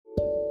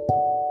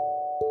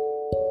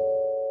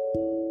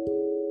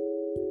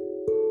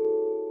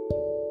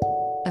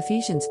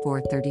Ephesians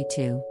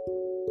 4:32.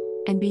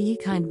 And be ye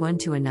kind one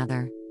to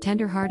another,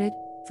 tender-hearted,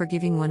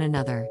 forgiving one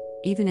another,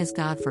 even as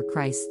God for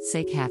Christ's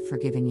sake hath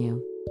forgiven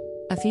you.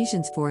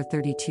 Ephesians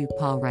 4:32.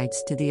 Paul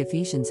writes to the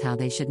Ephesians how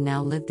they should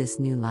now live this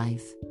new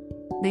life.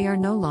 They are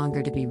no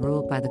longer to be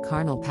ruled by the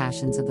carnal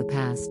passions of the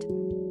past.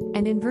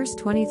 And in verse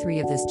 23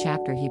 of this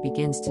chapter he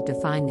begins to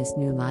define this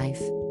new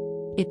life.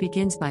 It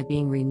begins by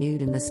being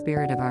renewed in the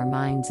spirit of our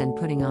minds and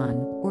putting on,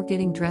 or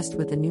getting dressed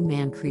with a new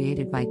man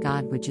created by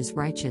God, which is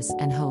righteous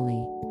and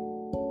holy.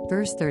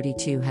 Verse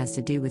 32 has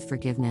to do with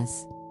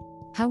forgiveness.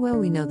 How well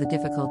we know the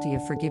difficulty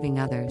of forgiving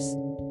others.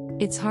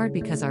 It's hard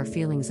because our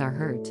feelings are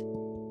hurt.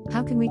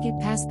 How can we get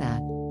past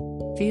that?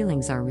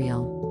 Feelings are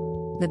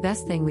real. The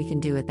best thing we can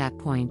do at that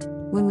point,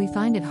 when we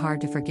find it hard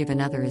to forgive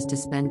another, is to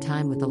spend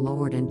time with the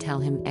Lord and tell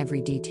Him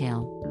every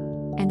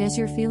detail. And as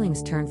your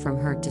feelings turn from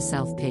hurt to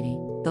self-pity,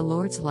 the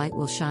Lord's light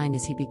will shine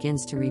as He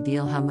begins to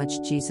reveal how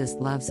much Jesus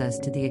loves us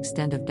to the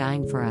extent of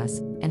dying for us,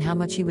 and how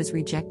much He was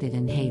rejected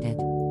and hated.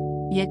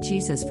 Yet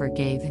Jesus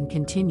forgave and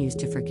continues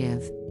to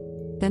forgive.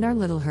 Then our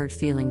little hurt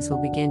feelings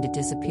will begin to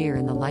disappear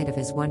in the light of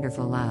His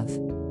wonderful love.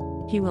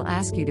 He will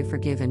ask you to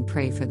forgive and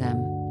pray for them.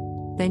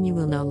 Then you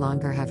will no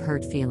longer have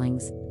hurt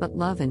feelings, but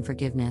love and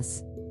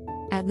forgiveness.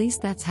 At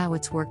least that's how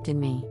it's worked in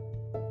me.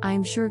 I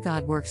am sure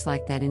God works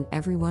like that in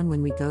everyone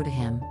when we go to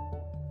Him.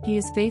 He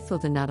is faithful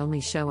to not only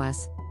show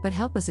us, but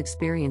help us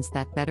experience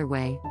that better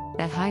way,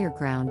 that higher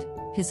ground,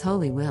 His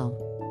holy will.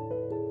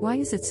 Why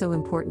is it so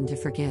important to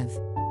forgive?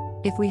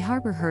 If we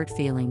harbor hurt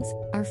feelings,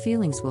 our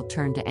feelings will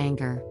turn to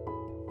anger.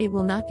 It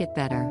will not get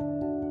better.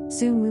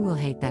 Soon we will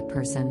hate that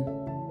person.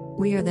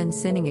 We are then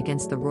sinning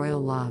against the royal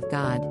law of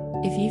God.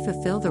 If ye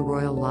fulfill the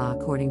royal law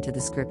according to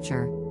the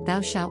scripture,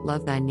 thou shalt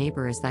love thy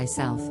neighbor as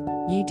thyself,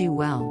 ye do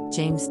well,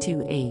 James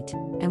 2:8,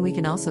 and we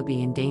can also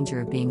be in danger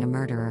of being a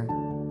murderer.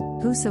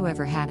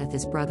 Whosoever hateth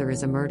his brother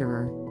is a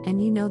murderer,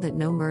 and ye know that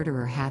no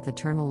murderer hath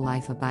eternal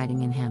life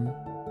abiding in him.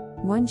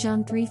 1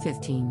 John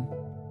 3:15.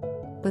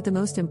 But the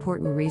most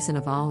important reason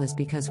of all is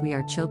because we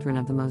are children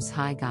of the Most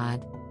High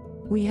God.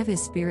 We have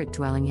His Spirit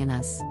dwelling in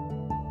us.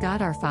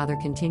 God our Father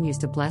continues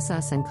to bless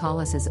us and call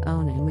us His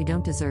own, and we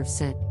don't deserve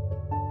it.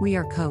 We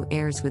are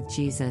co-heirs with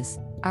Jesus,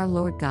 our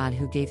Lord God,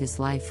 who gave His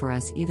life for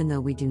us even though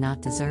we do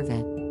not deserve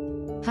it.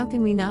 How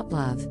can we not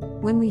love,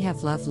 when we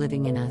have love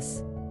living in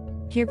us?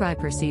 Hereby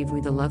perceive we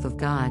the love of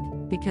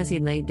God, because He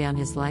laid down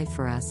His life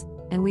for us,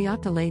 and we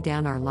ought to lay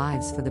down our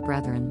lives for the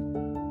brethren.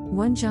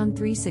 1 John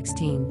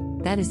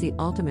 3:16, that is the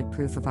ultimate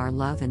proof of our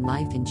love and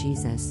life in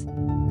Jesus.